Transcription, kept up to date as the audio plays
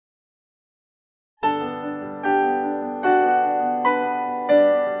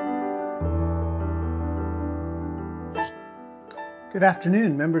Good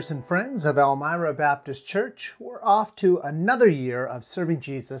afternoon, members and friends of Elmira Baptist Church. We're off to another year of serving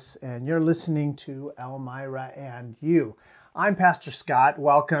Jesus, and you're listening to Elmira and You. I'm Pastor Scott.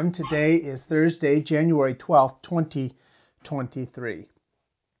 Welcome. Today is Thursday, January 12th, 2023.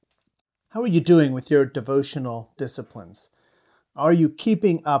 How are you doing with your devotional disciplines? Are you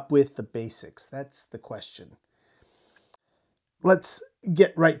keeping up with the basics? That's the question. Let's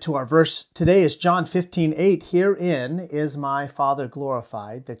get right to our verse. Today is John 15:8. Herein is my Father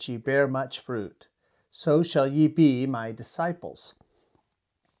glorified, that ye bear much fruit. So shall ye be my disciples.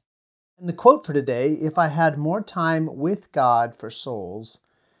 And the quote for today, if I had more time with God for souls,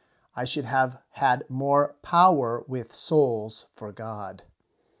 I should have had more power with souls for God.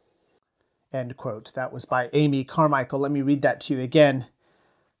 End quote. That was by Amy Carmichael. Let me read that to you again.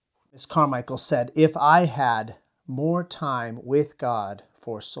 Ms. Carmichael said, if I had more time with God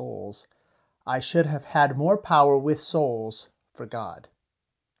for souls, I should have had more power with souls for God.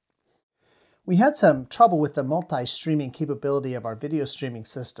 We had some trouble with the multi-streaming capability of our video streaming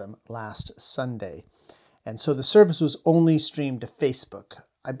system last Sunday, and so the service was only streamed to Facebook.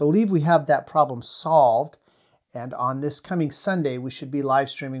 I believe we have that problem solved, and on this coming Sunday we should be live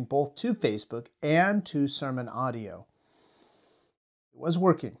streaming both to Facebook and to Sermon Audio. It was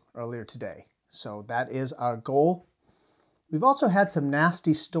working earlier today, so that is our goal. We've also had some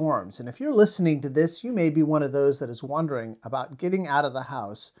nasty storms, and if you're listening to this, you may be one of those that is wondering about getting out of the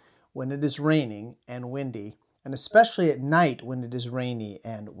house when it is raining and windy, and especially at night when it is rainy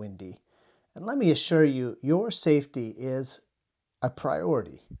and windy. And let me assure you, your safety is a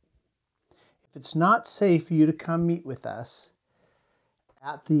priority. If it's not safe for you to come meet with us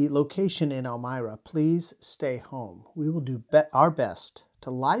at the location in Elmira, please stay home. We will do our best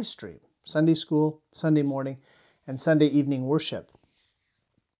to live stream Sunday school, Sunday morning, and Sunday evening worship.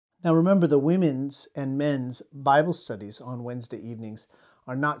 Now remember, the women's and men's Bible studies on Wednesday evenings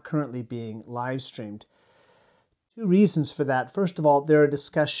are not currently being live streamed. Two reasons for that. First of all, they're a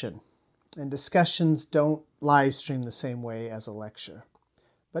discussion, and discussions don't live stream the same way as a lecture.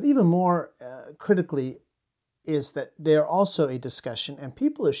 But even more critically is that they're also a discussion, and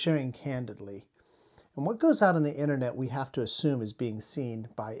people are sharing candidly. And what goes out on the internet, we have to assume is being seen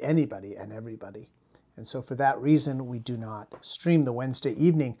by anybody and everybody. And so for that reason, we do not stream the Wednesday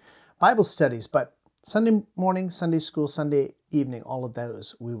evening Bible studies, but Sunday morning, Sunday school, Sunday evening, all of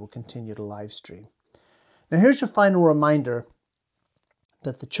those we will continue to live stream. Now here's your final reminder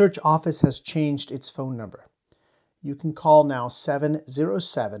that the church office has changed its phone number. You can call now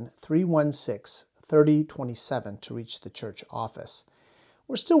 707-316-3027 to reach the church office.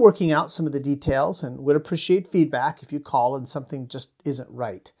 We're still working out some of the details and would appreciate feedback if you call and something just isn't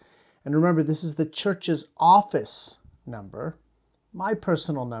right. And remember, this is the church's office number. My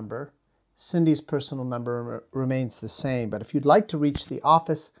personal number, Cindy's personal number remains the same. But if you'd like to reach the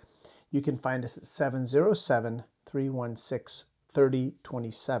office, you can find us at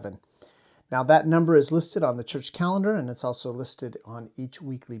 707-316-3027. Now that number is listed on the church calendar, and it's also listed on each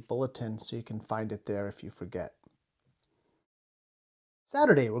weekly bulletin, so you can find it there if you forget.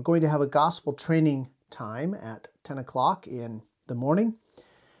 Saturday, we're going to have a gospel training time at 10 o'clock in the morning.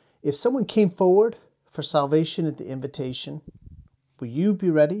 If someone came forward for salvation at the invitation, will you be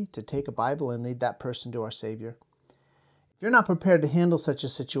ready to take a Bible and lead that person to our Savior? If you're not prepared to handle such a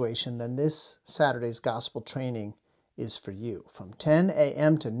situation, then this Saturday's gospel training is for you. From 10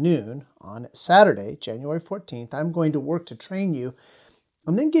 a.m. to noon on Saturday, January 14th, I'm going to work to train you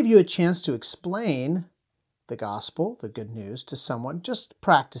and then give you a chance to explain the gospel, the good news, to someone, just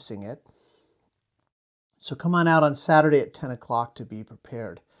practicing it. So come on out on Saturday at 10 o'clock to be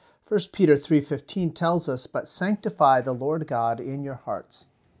prepared. 1 Peter 3:15 tells us, but sanctify the Lord God in your hearts,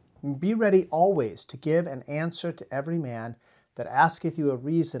 and be ready always to give an answer to every man that asketh you a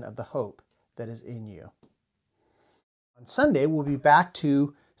reason of the hope that is in you. On Sunday, we'll be back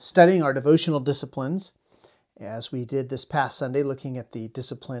to studying our devotional disciplines, as we did this past Sunday, looking at the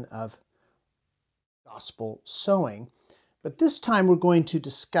discipline of gospel sowing. But this time we're going to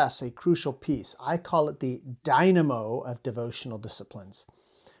discuss a crucial piece. I call it the dynamo of devotional disciplines.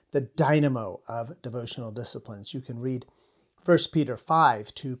 The dynamo of devotional disciplines. You can read 1 Peter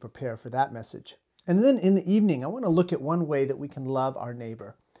 5 to prepare for that message. And then in the evening, I want to look at one way that we can love our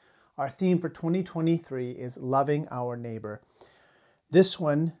neighbor. Our theme for 2023 is loving our neighbor. This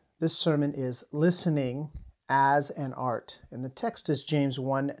sermon is listening as an art. And the text is James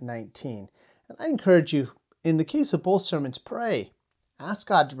 1:19. And I encourage you, in the case of both sermons, pray. Ask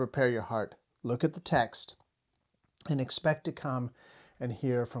God to prepare your heart. Look at the text and expect to come and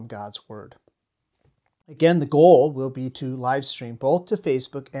hear from God's Word. Again, the goal will be to live stream both to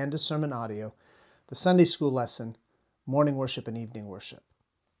Facebook and to Sermon Audio the Sunday school lesson morning worship and evening worship.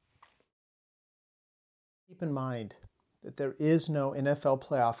 Keep in mind that there is no NFL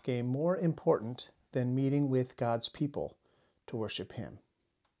playoff game more important than meeting with God's people to worship Him.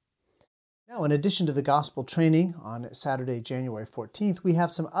 Now, in addition to the gospel training on Saturday, January 14th, we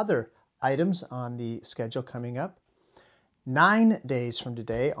have some other items on the schedule coming up. 9 days from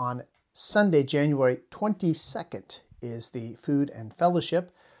today, on Sunday, January 22nd, is the Food and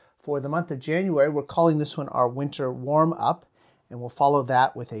Fellowship. For the month of January, we're calling this one our Winter Warm-Up, and we'll follow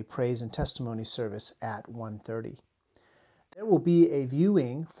that with a praise and testimony service at 1:30. There will be a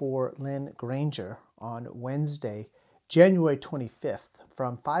viewing for Lynn Granger on Wednesday, January 25th,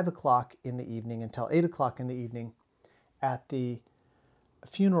 from 5 o'clock in the evening until 8 o'clock in the evening at the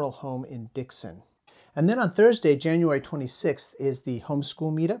funeral home in Dixon. And then on Thursday, January 26th, is the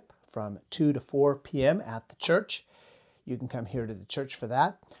homeschool meetup from 2 to 4 p.m. at the church. You can come here to the church for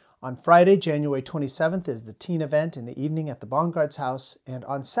that. On Friday, January 27th, is the teen event in the evening at the Bongards house. And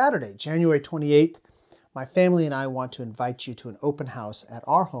on Saturday, January 28th, my family and I want to invite you to an open house at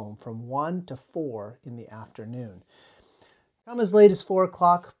our home from 1 to 4 in the afternoon. Come as late as 4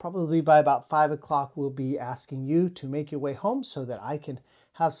 o'clock. Probably by about 5 o'clock, we'll be asking you to make your way home so that I can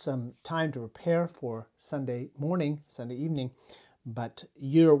have some time to prepare for Sunday morning, Sunday evening. But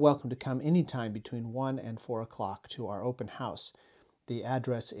you're welcome to come anytime between 1 and 4 o'clock to our open house. The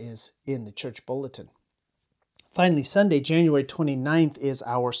address is in the church bulletin. Finally, Sunday, January 29th, is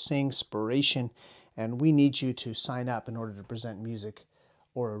our Singspiration, and we need you to sign up in order to present music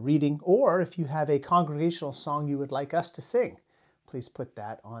or a reading, or if you have a congregational song you would like us to sing, please put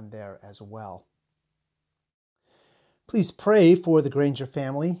that on there as well. Please pray for the Granger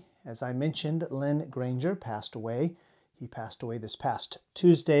family. As I mentioned, Lynn Granger passed away. He passed away this past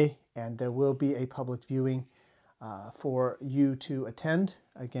Tuesday, and there will be a public viewing for you to attend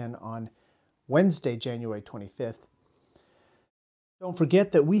again on Wednesday, January 25th. Don't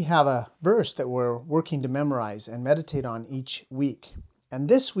forget that we have a verse that we're working to memorize and meditate on each week. And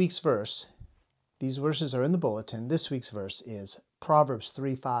this week's verse, these verses are in the bulletin. This week's verse is Proverbs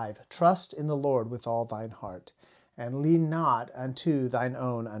 3:5. Trust in the Lord with all thine heart, and lean not unto thine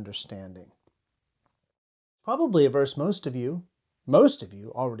own understanding. Probably a verse most of you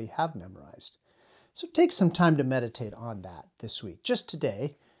already have memorized. So take some time to meditate on that this week. Just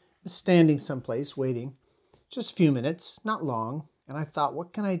today, standing someplace waiting, just a few minutes, not long, and I thought,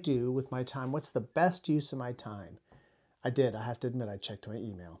 what can I do with my time? What's the best use of my time? I have to admit, I checked my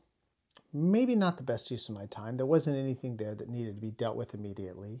email. Maybe not the best use of my time. There wasn't anything there that needed to be dealt with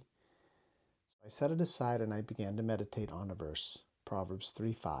immediately. So I set it aside and I began to meditate on a verse, Proverbs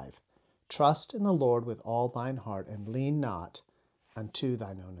 3:5. Trust in the Lord with all thine heart, and lean not unto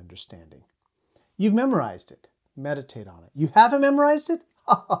thine own understanding. You've memorized it. Meditate on it. You haven't memorized it?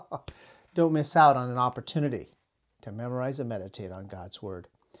 Don't miss out on an opportunity to memorize and meditate on God's Word.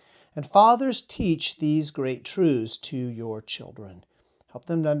 And fathers, teach these great truths to your children. Help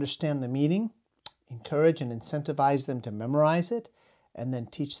them to understand the meaning, encourage and incentivize them to memorize it, and then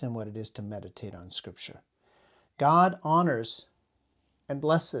teach them what it is to meditate on Scripture. God honors and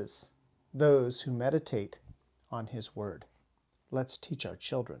blesses those who meditate on His Word. Let's teach our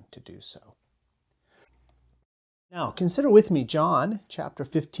children to do so. Now, consider with me John chapter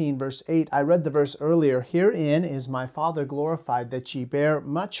 15, verse 8. I read the verse earlier. Herein is my Father glorified, that ye bear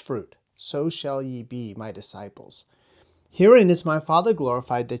much fruit. So shall ye be my disciples. Herein is my Father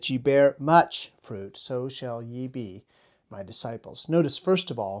glorified, that ye bear much fruit. So shall ye be my disciples. Notice, first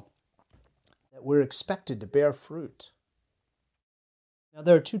of all, that we're expected to bear fruit. Now,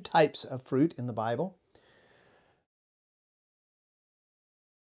 there are two types of fruit in the Bible.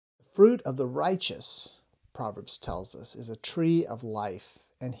 The fruit of the righteous, Proverbs tells us, is a tree of life,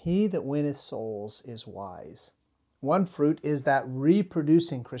 and he that winneth souls is wise. One fruit is that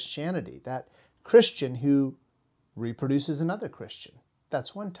reproducing Christianity, that Christian who reproduces another Christian.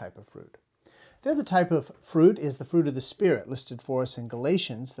 That's one type of fruit. The other type of fruit is the fruit of the Spirit, listed for us in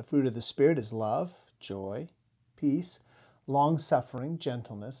Galatians. The fruit of the Spirit is love, joy, peace, long-suffering,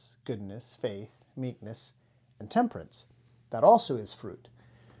 gentleness, goodness, faith, meekness, and temperance. That also is fruit.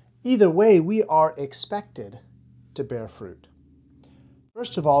 Either way, we are expected to bear fruit.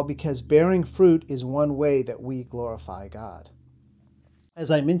 First of all, because bearing fruit is one way that we glorify God.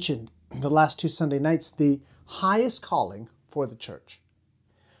 As I mentioned the last two Sunday nights, the highest calling for the church,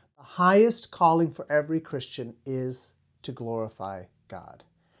 the highest calling for every Christian is to glorify God.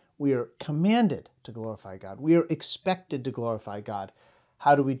 We are commanded to glorify God. We are expected to glorify God.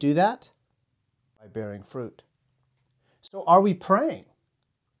 How do we do that? By bearing fruit. So are we praying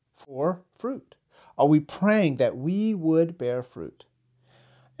for fruit? Are we praying that we would bear fruit?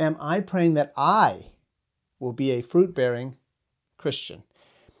 Am I praying that I will be a fruit-bearing Christian?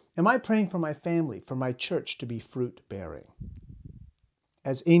 Am I praying for my family, for my church to be fruit-bearing?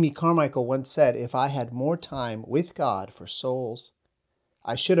 As Amy Carmichael once said, if I had more time with God for souls,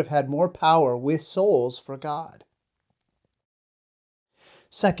 I should have had more power with souls for God.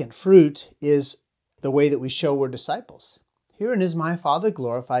 Second, fruit is the way that we show we're disciples. Herein is my Father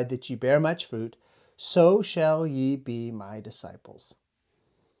glorified, that ye bear much fruit, so shall ye be my disciples.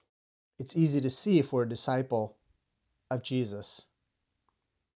 It's easy to see if we're a disciple of Jesus.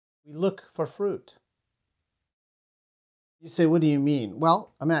 We look for fruit. You say, what do you mean?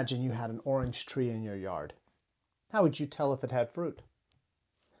 Well, imagine you had an orange tree in your yard. How would you tell if it had fruit?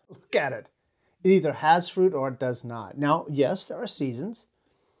 Look at it. It either has fruit or it does not. Now, yes, there are seasons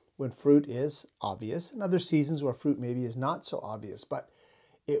when fruit is obvious and other seasons where fruit maybe is not so obvious, but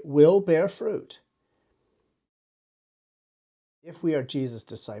it will bear fruit. If we are Jesus'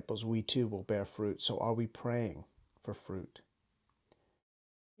 disciples, we too will bear fruit. So are we praying for fruit?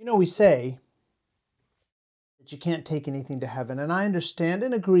 You know, we say that you can't take anything to heaven, and I understand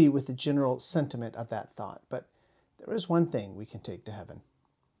and agree with the general sentiment of that thought, but there is one thing we can take to heaven.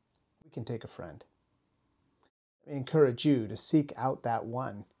 We can take a friend. I encourage you to seek out that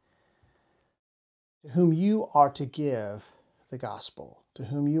one to whom you are to give the gospel, to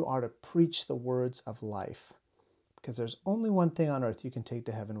whom you are to preach the words of life, because there's only one thing on earth you can take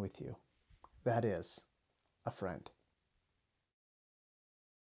to heaven with you. That is a friend.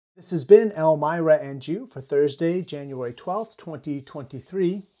 This has been Elmira and You for Thursday, January 12th,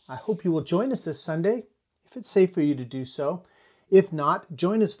 2023. I hope you will join us this Sunday, if it's safe for you to do so. If not,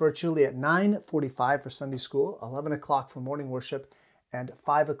 join us virtually at 9:45 for Sunday school, 11 o'clock for morning worship, and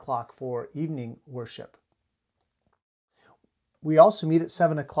 5 o'clock for evening worship. We also meet at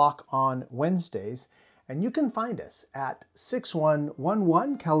 7 o'clock on Wednesdays, and you can find us at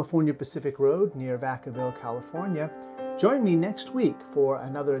 6111 California Pacific Road near Vacaville, California. Join me next week for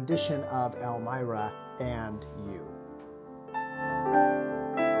another edition of Elmira and You.